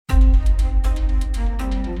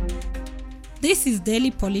This is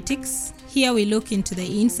Daily Politics. Here we look into the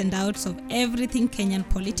ins and outs of everything Kenyan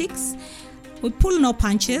politics. We pull no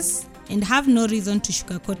punches and have no reason to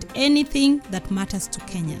sugarcoat anything that matters to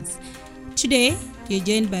Kenyans. Today, you're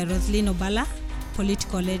joined by Roselyne Obala,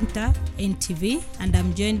 political editor, NTV, and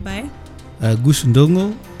I'm joined by Guchu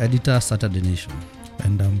Ndung'u, editor, Saturday Nation.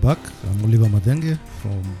 And I'm back. I'm Oliver Mathenge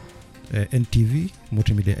from NTV,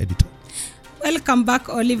 multimedia editor. Welcome back,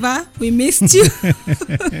 Oliver. We missed you.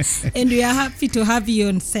 And we are happy to have you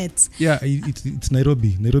on set. Yeah, it's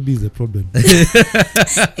Nairobi. Nairobi is a problem.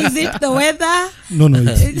 Is it the weather? No,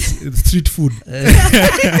 it's street food.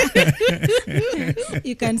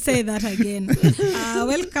 You can say that again.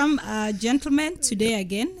 Welcome, gentlemen. Today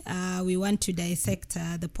again, we want to dissect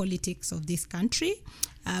the politics of this country.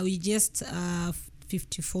 We just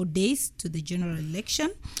 54 days to the general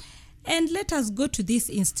election. And let us go to these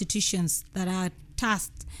institutions that are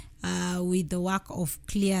tasked with the work of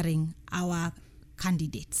clearing our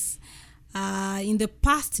candidates. In the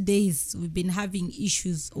past days, we've been having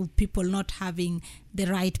issues of people not having the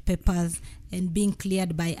right papers and being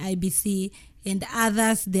cleared by IBC, and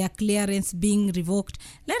others, their clearance being revoked.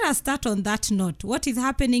 Let us start on that note. What is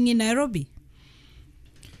happening in Nairobi?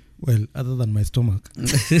 Well, other than my stomach.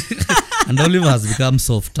 And Oliver has become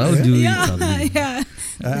soft. How do you eat? Yeah.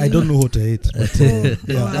 I don't know what I ate. But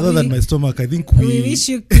other than my stomach, I think we wish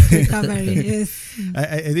you quick recovery. Yes.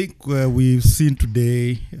 I think we've seen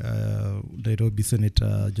today Nairobi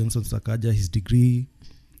Senator Johnson Sakaja, his degree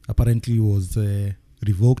apparently was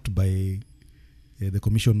revoked by the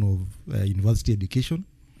Commission of University Education,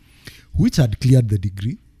 which had cleared the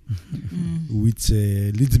degree. Which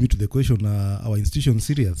leads me to the question, our institution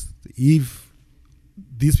serious? If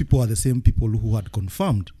these people are the same people who had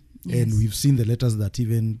confirmed, yes, and we've seen the letters that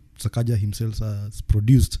even Sakaja himself has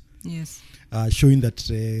produced, yes, showing that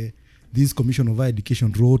this Commission of Higher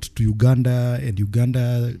Education wrote to Uganda, and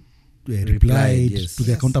Uganda replied yes, to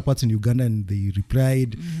their counterparts in Uganda, and they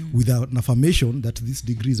replied with an affirmation that this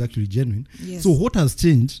degree is actually genuine. Yes. So what has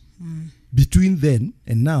changed between then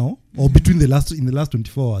and now, or between in the last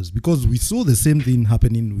 24 hours? Because we saw the same thing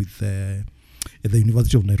happening with at the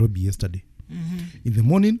University of Nairobi yesterday. In the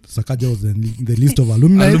morning, Sakaja was in the list of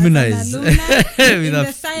alumni. With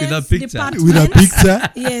a picture. With a picture.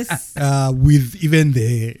 Yes. With even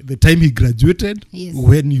the time he graduated, yes,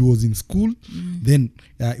 when he was in school. Then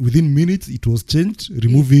within minutes, it was changed,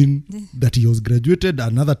 removing that he was graduated.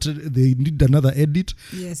 They did another edit.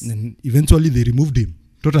 Yes. And eventually they removed him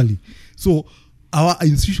totally. So our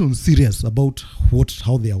institution is serious about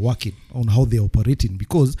how they are working, on how they are operating.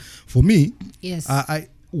 Because for me, yes,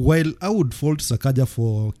 while I would fault Sakaja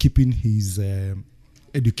for keeping his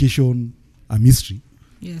education a mystery,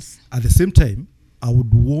 yes, at the same time, I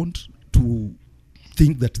would want to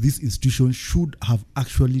think that this institution should have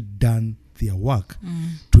actually done their work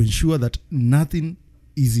to ensure that nothing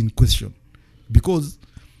is in question. Because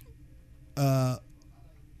at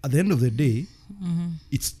the end of the day,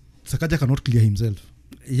 it's Sakaja cannot clear himself.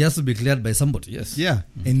 He has to be cleared by somebody, yes. Yeah,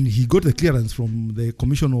 and he got the clearance from the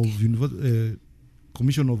Commission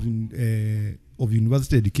of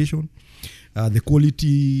University Education, the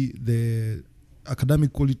quality, the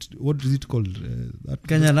academic quality. What is it called?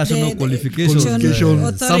 Kenya National Qualification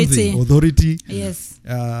Authority. Yes.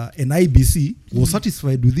 And IBC was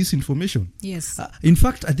satisfied with this information. Yes. In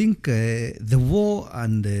fact, I think the war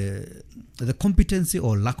and the competency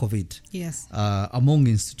or lack of it, yes, among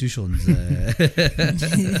institutions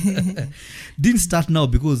didn't start now,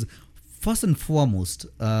 because first and foremost,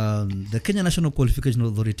 the Kenya National Qualification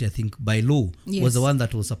Authority, I think by law, yes, was the one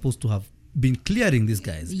that was supposed to have been clearing these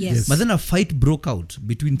guys. Yes. But then a fight broke out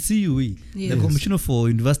between CUE, yes, the Commissioner for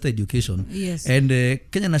University Education, yes, and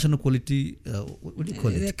Kenya National Quality, what do you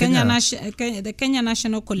call it? The Kenya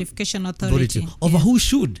National Qualification Authority. Over who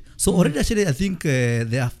should. So already actually I think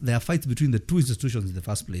there are fights between the two institutions in the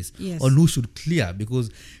first place, yes, on who should clear, because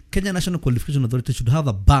Kenya National Qualification Authority should have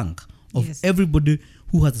a bank of, yes, everybody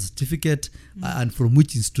who has a certificate and from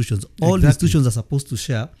which institutions. All institutions are supposed to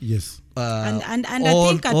share. Yes. And I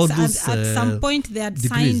think at some point they had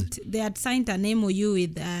signed an MOU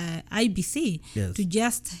with IBC, yes, to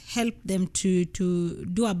just help them to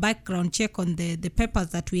do a background check on the papers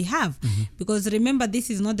that we have. Because remember, this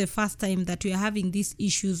is not the first time that we are having these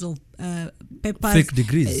issues of papers, fake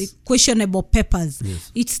degrees, questionable papers.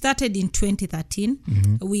 Yes. It started in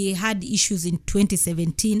 2013. We had issues in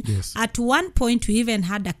 2017. Yes. At one point, we even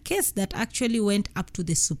had a case that actually went up to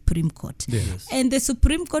the Supreme Court. Yes. And the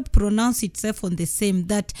Supreme Court pronounced itself on the same,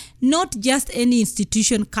 that not just any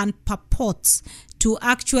institution can purport to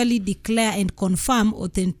actually declare and confirm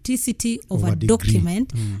authenticity of a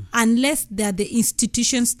document unless they are the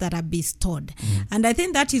institutions that are bestowed. And I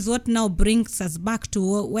think that is what now brings us back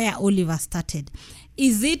to where Oliver started.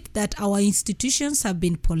 Is it that our institutions have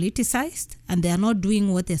been politicized and they are not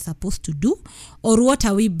doing what they're supposed to do? Or what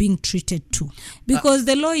are we being treated to? Because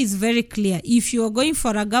the law is very clear. If you are going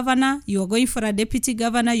for a governor, you are going for a deputy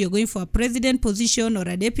governor, you're going for a president position or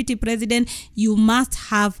a deputy president, you must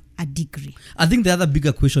have a degree. I think the other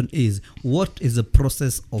bigger question is, what is the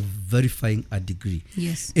process of verifying a degree?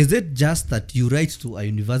 Yes. Is it just that you write to a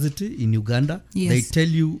university in Uganda? Yes. They tell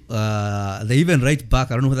you, they even write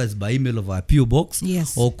back, I don't know whether it's by email or a PO box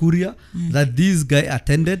or courier, that this guy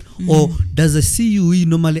attended, or does the CUE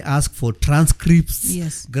normally ask for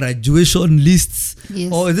transcripts, graduation lists,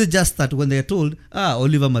 or is it just that when they're told,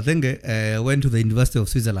 Oliver Mathenge went to the University of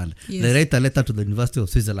Switzerland, they write a letter to the University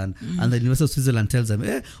of Switzerland, and the University of Switzerland tells them,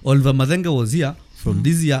 Oliver Mathenge was here from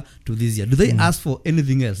this year to this year. Do they ask for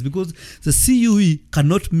anything else? Because the CUE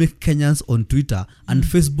cannot make Kenyans on Twitter and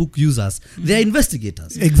Facebook users. They are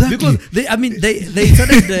investigators. Exactly. Because they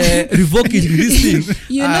started revoking this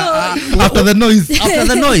thing. After the noise. After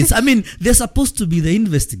the noise. I mean, they're supposed to be the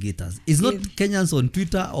investigators. It's not Kenyans on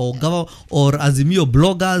Twitter or Azimio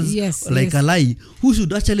bloggers Alai who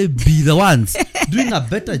should actually be the ones doing a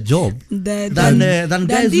better job than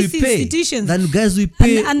guys we pay. Than guys we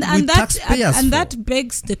pay with taxpayers. And that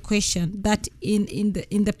begs the question that in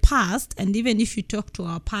the past, and even if you talk to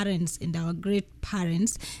our parents and our great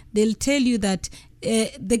parents, they'll tell you that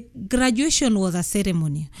the graduation was a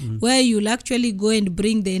ceremony where you'll actually go and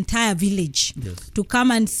bring the entire village to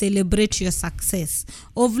come and celebrate your success.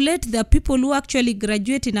 Of late, there are people who actually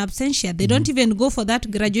graduate in absentia. They don't even go for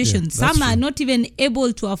that graduation. Some are not even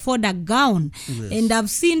able to afford a gown. And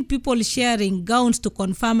I've seen people sharing gowns to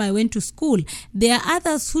confirm I went to school. There are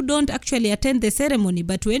others who don't actually attend the ceremony,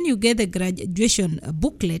 but when you get the graduation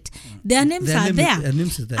booklet, their names are there.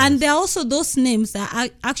 And there are also those names that are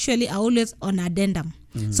actually always on addendum.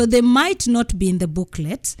 So they might not be in the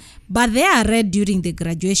booklet, but they are read during the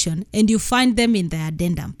graduation and you find them in the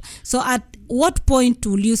addendum. So at what point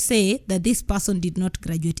will you say that this person did not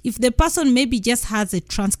graduate? If the person maybe just has the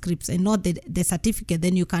transcripts and not the certificate,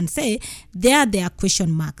 then you can say there are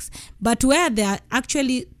question marks. But where there are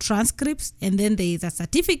actually transcripts and then there is a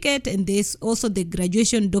certificate and there's also the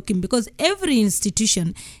graduation document, because every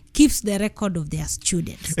institution keeps the record of their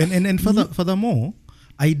students. And furthermore,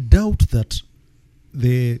 I doubt that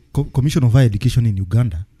the Commission of Higher Education in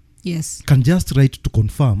Uganda can just write to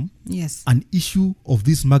confirm an issue of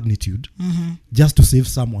this magnitude just to save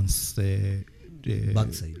someone's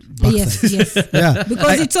backside. Yes.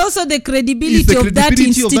 Because it's also the credibility of that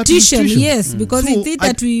institution. Yes, because it's it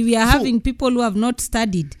that we are having people who have not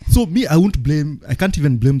studied. So I can't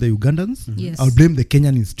even blame the Ugandans. I'll blame the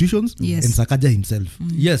Kenyan institutions and Sakaja himself.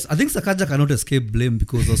 Yes, I think Sakaja cannot escape blame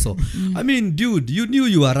because also, I mean, dude, you knew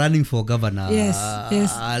you were running for governor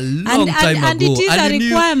a long time ago. And it is a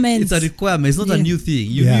requirement. It's a requirement. It's not a new thing.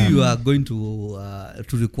 You knew you are going to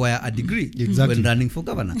require a degree when running for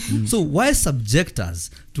governor. So why subject us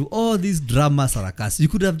to all these drama sarakas? You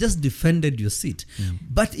could have just defended your seat.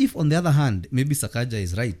 But if on the other hand, maybe Sakaja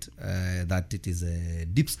is right that it is a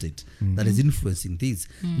deep state that is influencing these,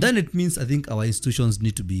 then it means I think our institutions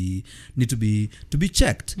need to be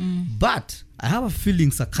checked. But I have a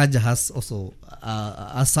feeling Sakaja has also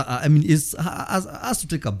has to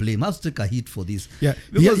take a blame, has to take a hit for this. How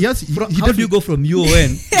do you go from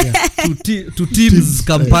UON to Teams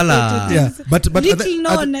Kampala? But little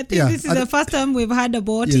known. I think this is the first time we've heard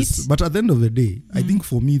about it. But at the end of the day, I think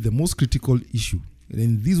for me the most critical issue,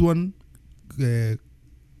 and this one, the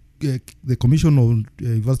Commission on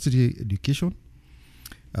University Education,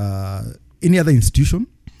 any other institution,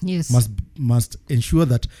 must ensure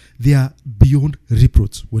that they are beyond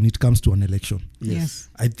reproach when it comes to an election. Yes.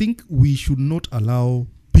 I think we should not allow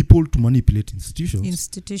people to manipulate institutions.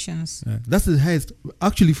 That's the highest.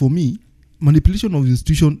 Actually, for me, manipulation of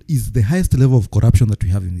institution is the highest level of corruption that we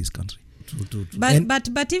have in this country. True.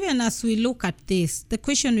 But even as we look at this, the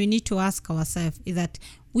question we need to ask ourselves is that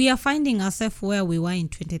we are finding ourselves where we were in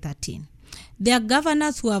 2013. There are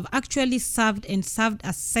governors who have actually served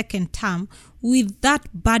a second term with that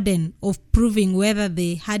burden of proving whether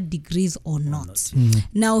they had degrees or not.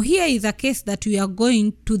 Now, here is a case that we are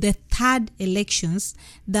going to the third elections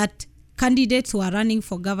that candidates who are running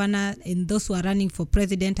for governor and those who are running for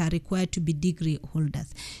president are required to be degree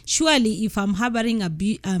holders. Surely, if I'm harboring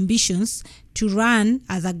ambitions to run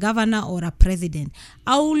as a governor or a president,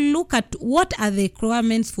 I will look at what are the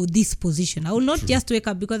requirements for this position. I will not just wake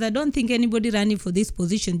up, because I don't think anybody running for this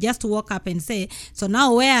position just walk up and say, so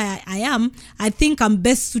now where I am, I think I'm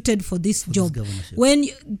best suited for this job. When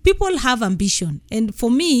people have ambition, and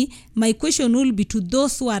for me, my question will be to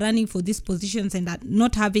those who are running for these positions and are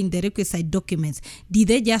not having the requisite documents, did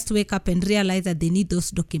they just wake up and realize that they need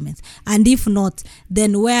those documents? And if not,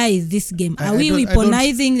 then where is this game? Are we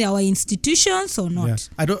weaponizing our institutions or not? Yeah.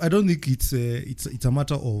 I don't think it's a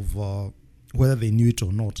matter of whether they knew it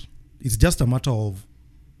or not. It's just a matter of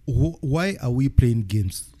why are we playing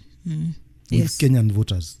games with Kenyan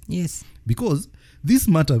voters? Yes. Because this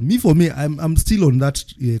matter, for me, I'm still on that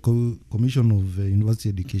Commission of University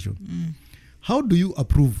Education. How do you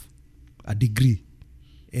approve a degree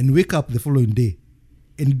and wake up the following day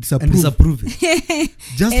and disapprove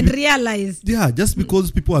it? Realize. Yeah, just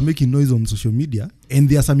because people are making noise on social media and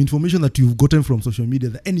there's some information that you've gotten from social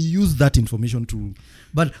media and you use that information to...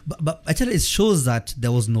 But actually it shows that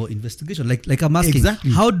there was no investigation. Like I'm asking,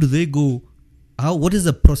 exactly. How do they go... what is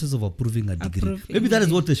the process of approving a degree? Maybe that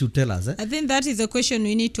is what they should tell us. I think that is a question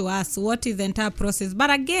we need to ask. What is the entire process? But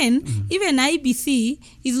again, even IBC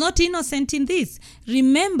is not innocent in this.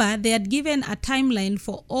 Remember, they had given a timeline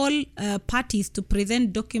for all parties to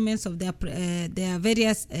present documents of their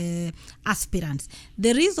various aspirants.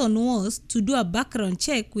 The reason was to do a background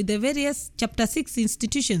check with the various Chapter 6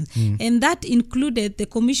 institutions. And that included the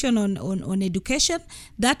Commission on Education,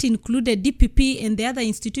 that included DPP and the other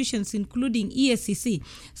institutions, including ESCC.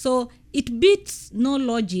 So it beats no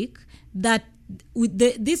logic that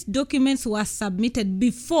these documents were submitted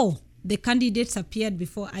before the candidates appeared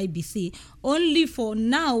before IBC. Only for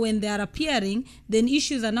now, when they are appearing, then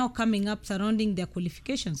issues are now coming up surrounding their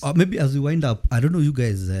qualifications. Maybe as we wind up, I don't know, you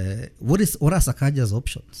guys, what are Sakaja's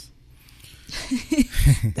options?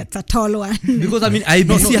 That's a tall one. Because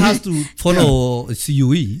IBC has to follow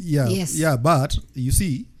CUE. Yeah, yes. Yeah, but you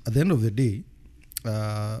see, at the end of the day,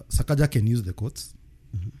 Sakaja can use the courts.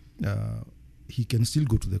 He can still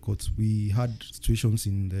go to the courts. We had situations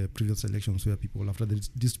in the previous elections where people, after the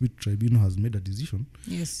dispute tribunal has made a decision,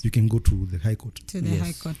 yes, you can go to the High Court. To the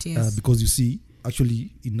High Court, yes. Because you see,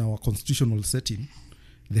 actually, in our constitutional setting,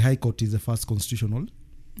 the High Court is the first constitutional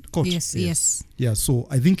court. Yes. Yeah, so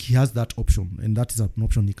I think he has that option, and that is an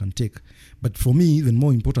option he can take. But for me, even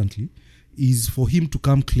more importantly, is for him to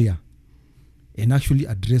come clear and actually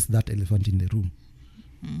address that elephant in the room.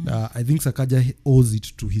 I think Sakaja owes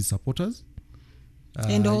it to his supporters.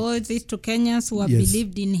 And owes it to Kenyans who have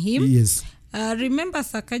believed in him. Yes. Remember,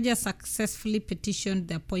 Sakaja successfully petitioned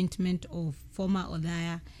the appointment of former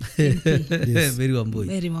Odaya MP,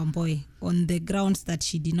 Mary Wambui, on the grounds that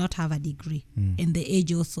she did not have a degree. And the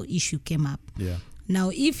age also issue came up. Yeah.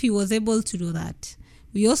 Now, if he was able to do that,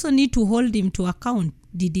 we also need to hold him to account.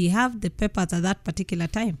 Did he have the papers at that particular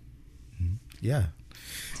time? Yeah.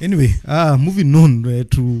 Anyway, moving on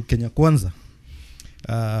to Kenya Kwanza.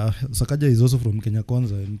 Sakaja is also from Kenya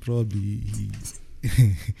Kwanza, and probably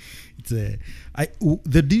the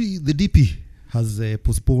DP has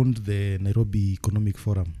postponed the Nairobi Economic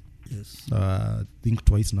Forum. Yes. I think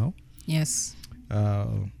twice now. Yes.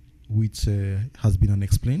 Which has been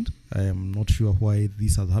unexplained. I am not sure why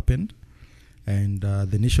this has happened. And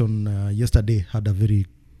the nation yesterday had a very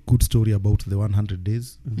good story about the 100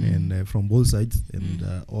 days and from both sides and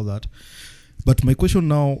all that. But my question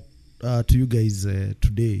now to you guys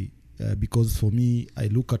today, because for me, I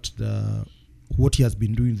look at what he has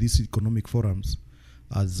been doing these economic forums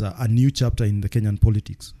as a new chapter in the Kenyan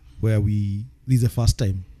politics, where this is the first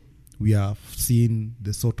time we are seeing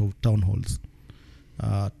the sort of town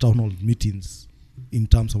hall meetings in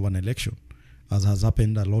terms of an election, as has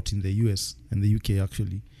happened a lot in the US and the UK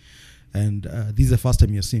actually. And this is the first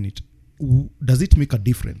time you're seeing it. Does it make a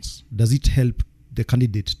difference? Does it help the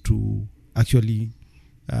candidate to actually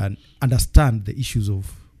understand the issues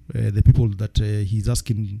of the people that he's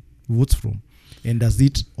asking votes from? And does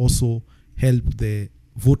it also help the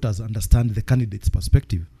voters understand the candidate's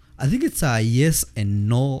perspective? I think it's a yes and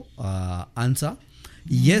no answer.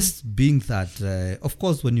 Yes, being that, of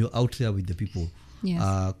course, when you're out there with the people,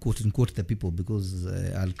 quote unquote the people, because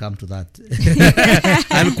I'll come to that.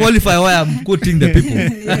 I'll qualify why I'm quoting the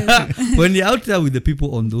people. When you're out there with the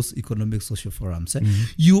people on those economic social forums,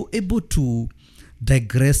 you're able to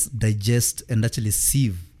digress, digest, and actually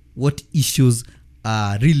sieve what issues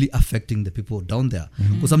are really affecting the people down there.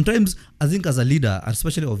 Because sometimes I think as a leader,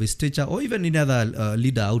 especially of a stature, or even any other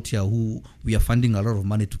leader out here who we are funding a lot of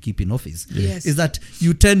money to keep in office, is that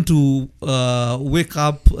you tend to wake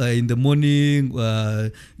up in the morning,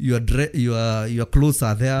 your clothes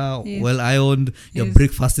are there, well ironed, your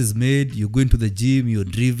breakfast is made, you go into the gym, you're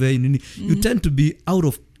driven, you tend to be out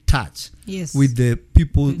of touch with the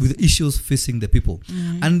people, with the issues facing the people.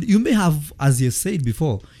 And you may have, as you said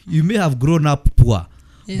before, you may have grown up poor,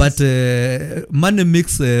 but money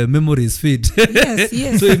makes memories fade.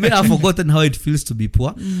 So you may have forgotten how it feels to be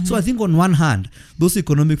poor. So I think on one hand, those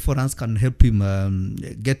economic forums can help him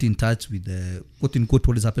get in touch with the quote unquote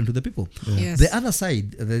what is happening to the people. The other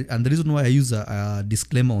side, and the reason why I use a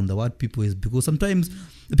disclaimer on the word people is because sometimes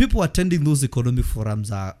the people attending those economic forums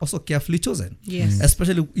are also carefully chosen,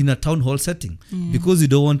 especially in a town hall setting, because you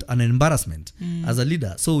don't want an embarrassment as a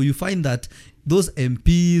leader. So you find that those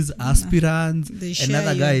MPs, aspirants, and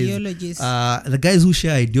other guys, the guys who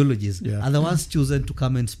share ideologies, are the ones chosen to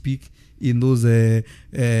come and speak in those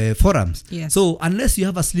forums. So unless you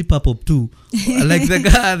have a slip up of two, like the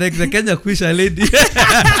guy, like the Kenya Kwanza lady,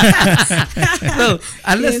 so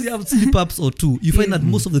unless you have slip ups or two, you find that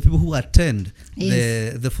most of the people who attend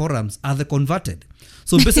the forums are the converted.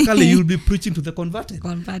 So basically, you'll be preaching to the converted,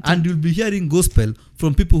 and you'll be hearing gospel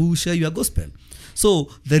from people who share your gospel. So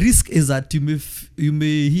the risk is that you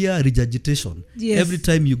may hear regurgitation. Every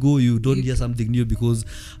time you go, you don't hear something new because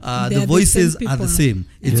the voices are the same.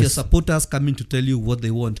 It's your supporters coming to tell you what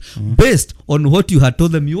they want based on what you had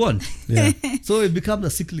told them you want. So it becomes a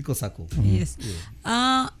cyclical circle.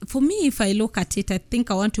 For me, if I look at it, I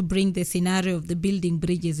think I want to bring the scenario of the Building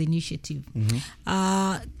Bridges initiative.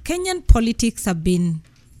 Kenyan politics have been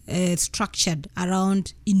structured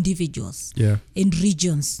around individuals in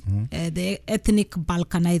regions, the ethnic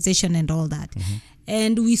balkanization and all that.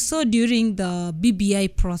 And we saw during the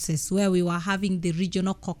BBI process where we were having the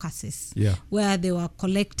regional caucuses, where they were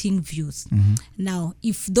collecting views. Now,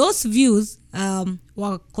 if those views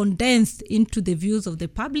were condensed into the views of the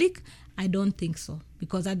public, I don't think so.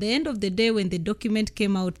 Because at the end of the day, when the document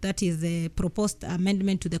came out, that is the proposed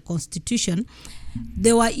amendment to the Constitution,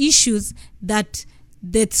 there were issues that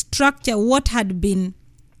the structure, what had been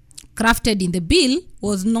crafted in the bill,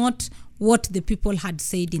 was not what the people had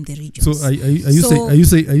said in the regions. So are you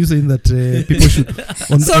saying that people should?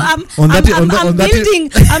 I'm building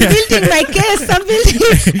my case.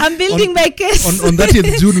 I'm building my case. On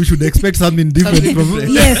 30th June, we should expect something different.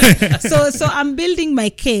 Yes. So I'm building my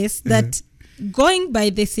case that. Going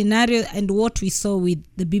by the scenario and what we saw with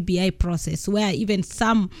the BBI process, where even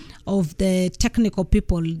some of the technical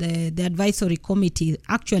people, the advisory committee,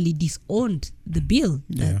 actually disowned the bill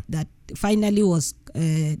that finally was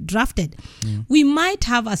drafted, we might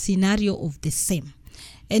have a scenario of the same.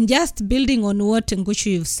 And just building on what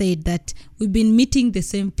Guchu you've said, that we've been meeting the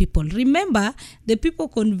same people. Remember, the people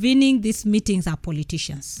convening these meetings are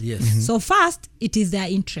politicians. So first, it is their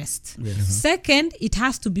interest. Second, it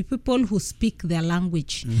has to be people who speak their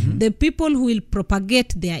language. The people who will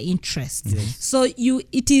propagate their interests. So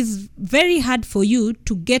it is very hard for you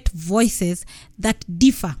to get voices that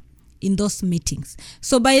differ in those meetings.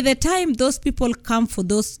 So by the time those people come for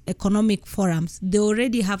those economic forums, they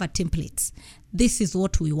already have a template. This is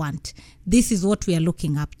what we want. This is what we are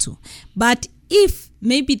looking up to. But if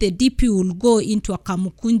maybe the DP will go into a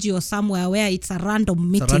Kamukunji or somewhere where it's a random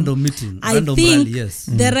meeting, I think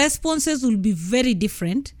the responses will be very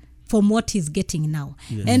different from what he's getting now.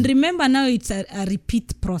 And remember, now it's a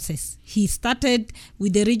repeat process. He started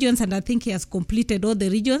with the regions, and I think he has completed all the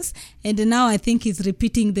regions, and now I think he's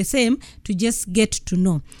repeating the same to just get to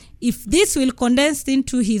know. If this will condense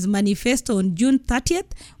into his manifesto on June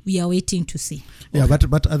 30th, we are waiting to see.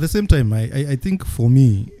 But at the same time, I think for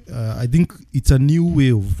me, I think it's a new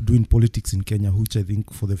way of doing politics in Kenya, which I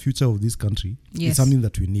think for the future of this country is something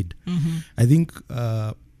that we need. I think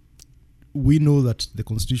we know that the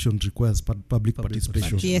Constitution requires public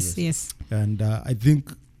participation. Yes. And I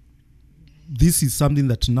think this is something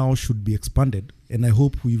that now should be expanded. And I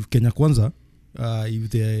hope with Kenya Kwanza,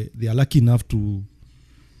 if they are lucky enough to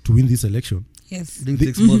win this election. It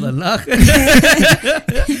takes more than luck.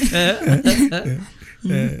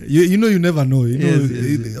 You never know.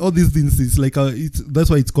 All these things is like that's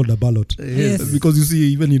why it's called a ballot. Because you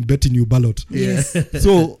see, even in betting, you ballot.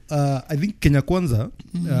 So I think Kenya Kwanza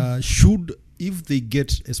should, if they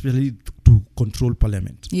get especially to control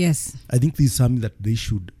parliament. I think this is something that they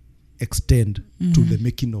should extend to the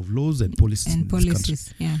making of laws and policies in this country.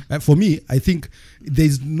 Yeah. For me, I think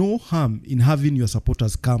there's no harm in having your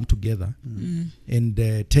supporters come together and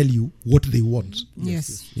tell you what they want.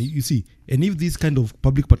 Yes. You see, and if this kind of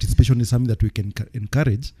public participation is something that we can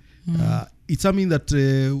encourage, it's something that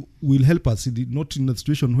will help us, not in a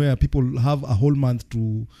situation where people have a whole month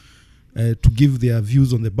to give their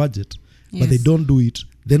views on the budget, but they don't do it.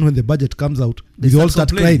 Then when the budget comes out, they all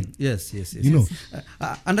start crying. Yes. You know.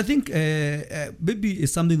 And I think maybe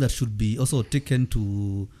it's something that should be also taken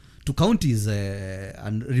to counties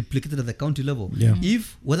and replicated at the county level. Yeah.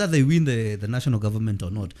 If whether they win the national government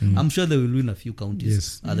or not, I'm sure they will win a few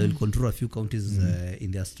counties. Yes. They will control a few counties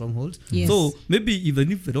in their strongholds. Yes. So maybe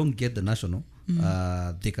even if they don't get the national,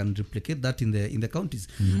 they can replicate that in the counties.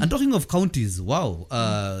 And talking of counties,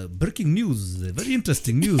 wow, breaking news, very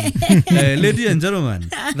interesting news, ladies and gentlemen,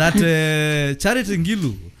 that Charity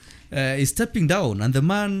Ngilu is stepping down, and the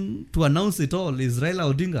man to announce it all is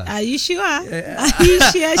Raila Odinga. Are you sure? Are you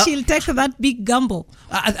sure she'll take that big gamble?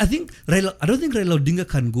 I think I don't think Raila Odinga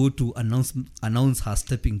can go to announce her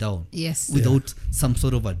stepping down. Yes. Without some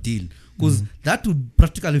sort of a deal, because that would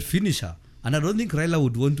practically finish her. And I don't think Raila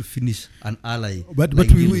would want to finish an ally. But like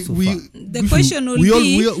the question will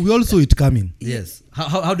be... We all saw it coming. Yes.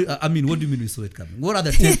 How do I mean, what do you mean we saw it coming? What are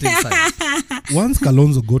the tempting signs? Once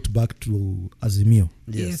Kalonzo got back to Azimio,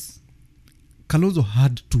 Yes. Kalonzo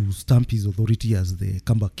had to stamp his authority as the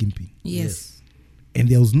Kamba Kingpin. Yes. And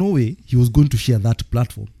there was no way he was going to share that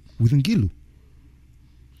platform with Ngilu.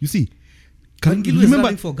 You see, When Ngilu is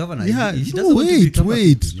running for governor, yeah, he doesn't want to be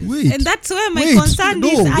wait. And that's where my concern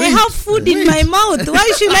is. I have food in my mouth.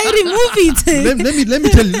 Why should I remove it? let me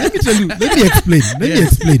tell you. Let me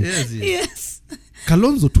explain. Yes.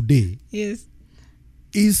 Kalonzo today Yes.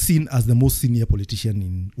 is seen as the most senior politician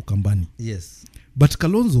in Ukambani. Yes. But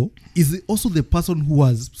Kalonzo is also the person who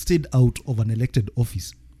has stayed out of an elected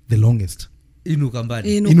office the longest. In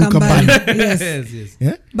Ukambani. In Ukambani. Yes. Yes.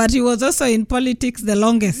 Yeah? But he was also in politics the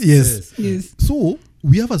longest. Yes. Yes. So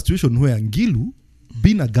we have a situation where Ngilu,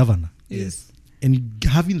 being a governor, Yes. and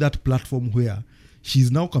having that platform where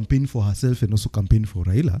she's now campaigning for herself and also campaigning for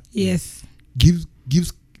Raila, Yes. gives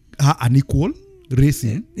her an equal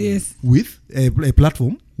racing Yes. with a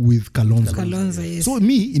platform with Kalonzo. Kalonzo, yes. So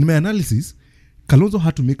me, in my analysis, Kalonzo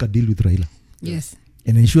had to make a deal with Raila Yes.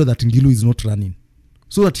 and ensure that Ngilu is not running,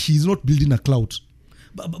 so that she's not building a clout.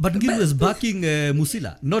 But Ngilu is backing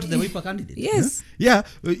Musila, not the Wiper candidate. Yes. Yeah.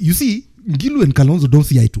 You see, Ngilu and Kalonzo don't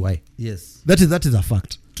see eye to eye. Yes. That is a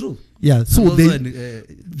fact. True. Yeah. So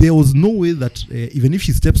there was no way that even if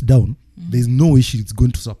she steps down, there's no way she's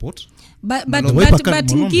going to support. But Malombe.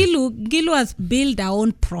 Ngilu has built her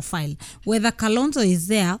own profile, whether Kalonzo is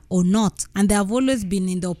there or not, and they have always been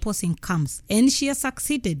in the opposing camps, and she has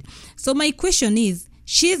succeeded. So my question is,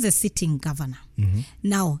 she is a sitting governor.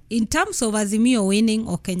 Now, in terms of Azimio winning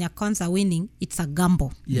or Kenya Kwanza winning, it's a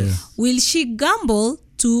gamble. Yes. Will she gamble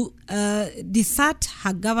to desert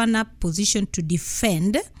her governor position to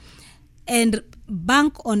defend and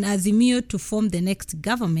bank on Azimio to form the next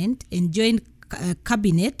government and join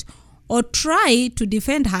cabinet, or try to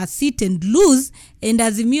defend her seat and lose and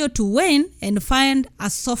Azimio to win and find a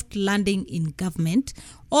soft landing in government,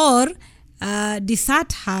 or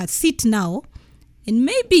desert her seat now and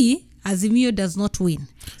maybe Azimio does not win?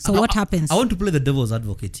 So what happens? I want to play the devil's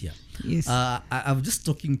advocate here. Yes. I'm just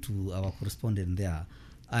talking to our correspondent there,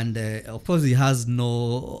 and of course he has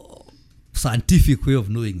no scientific way of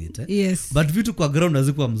knowing it. Yes. But vitu kwa ground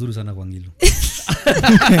hazikuwa mzuri sana kwa Ngilu.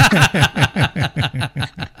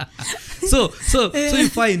 So you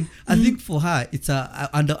find, I think for her it's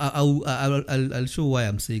and I'll show why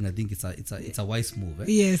I'm saying I think it's a wise move.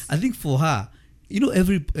 Yes. I think for her,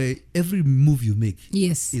 every move you make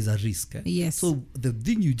is a risk. Yes. So the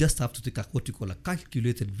thing you just have to take what you call a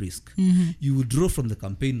calculated risk. You withdraw from the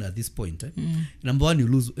campaign at this point. Number one,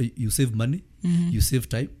 you save money, you save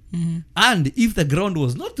time, and if the ground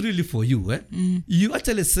was not really for you, you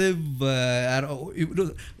actually save that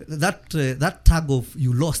tag of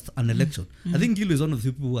you lost an election. I think Ngilu is one of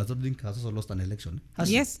the people who has also lost an election.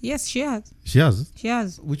 Yes, she has. She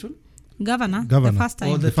has. Which one? Governor. The first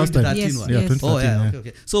time. Oh, the first time. Yes, one. yes. 2013, Oh, yeah.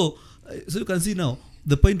 Okay. So you can see now,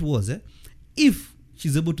 the point was, if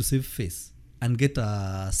she's able to save face and get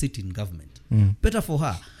a seat in government, better for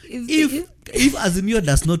her. If Azimio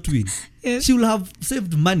does not win, she will have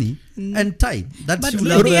saved money and time. But she will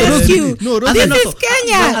let me ask you, this is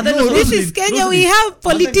Kenya. This is Kenya. We have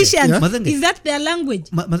politicians. Mathenge. Is that their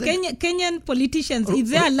language? Kenyan politicians,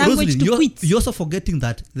 is their language Roselyne, to quit? You're also forgetting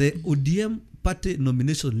that the ODM party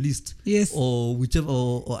nomination list, or whichever,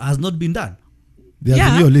 or has not been done. The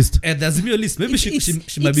Azimio list. The Azimio list. Maybe she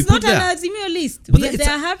might be it's put not there. an Azimio list. But They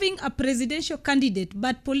are having a presidential candidate,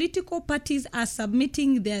 but political parties are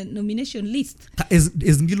submitting their nomination list. Is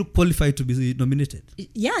Ngilu qualified to be nominated?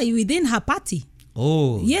 Yeah, within her party.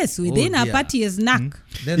 Oh. Yes, within her party is NAC.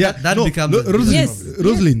 Then that becomes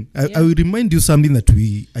Roselyne, I will remind you something that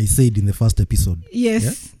I said in the first episode.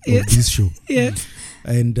 Yes. Of this show. Yes.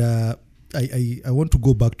 And I want to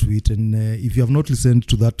go back to it, and if you have not listened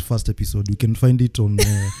to that first episode, you can find it on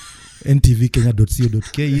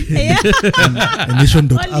ntvkenya.co.ke and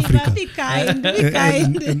nation.africa. Be kind.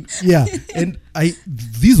 And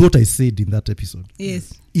this is what I said in that episode.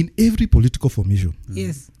 Yes. In every political formation,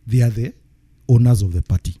 Yes. they are the owners of the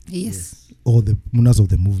party. Yes. Or the owners of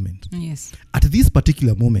the movement. Yes. At this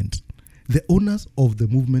particular moment, the owners of the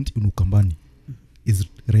movement in Ukambani is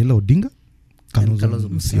Raila Odinga, Kalonzo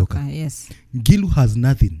Musyoka. Yes. Ngilu has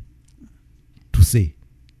nothing to say.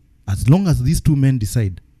 As long as these two men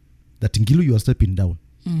decide that Ngilu, you are stepping down,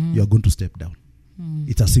 you are going to step down.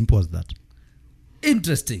 It's as simple as that.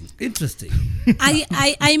 Interesting.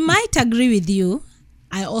 I might agree with you.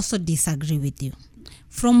 I also disagree with you.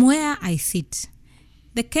 From where I sit,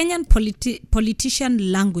 the Kenyan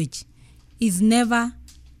politician language is never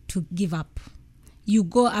to give up. You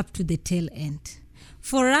go up to the tail end.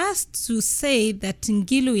 For us to say that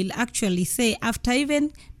Ngilu will actually say, after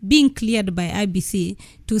even being cleared by IBC,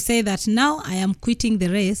 to say that now I am quitting the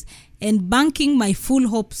race and banking my full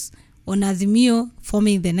hopes on Azimio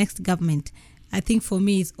forming the next government, I think for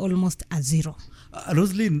me is almost a zero.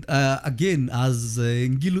 Roselyne, again, has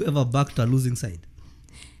Ngilu ever backed a losing side?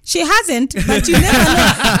 She hasn't, but you never know.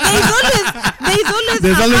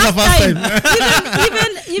 There's always a first time.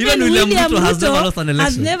 Even William Ruto has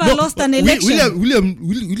never lost an election.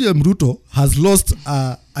 William Ruto has lost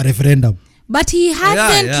a referendum. But he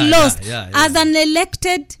hasn't lost as an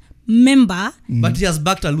elected member. But he has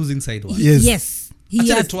backed a losing side once. Yes. He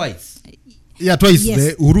has twice. Yeah, twice.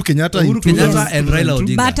 Yes. Uhuru Kenyatta and Raila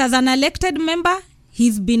Odinga. But as an elected member,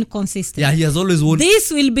 he's been consistent. Yeah, he has always won.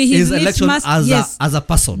 This will be his election litmus, as a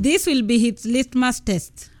person. This will be his litmus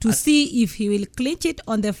test to see if he will clinch it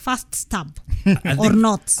on the first stab or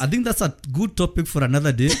not. I think that's a good topic for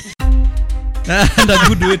another day. And a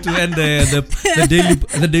good way to end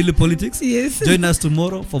the daily politics. Yes. Join us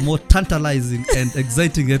tomorrow for more tantalizing and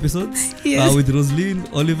exciting episodes with Roselyne,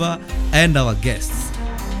 Oliver, and our guests.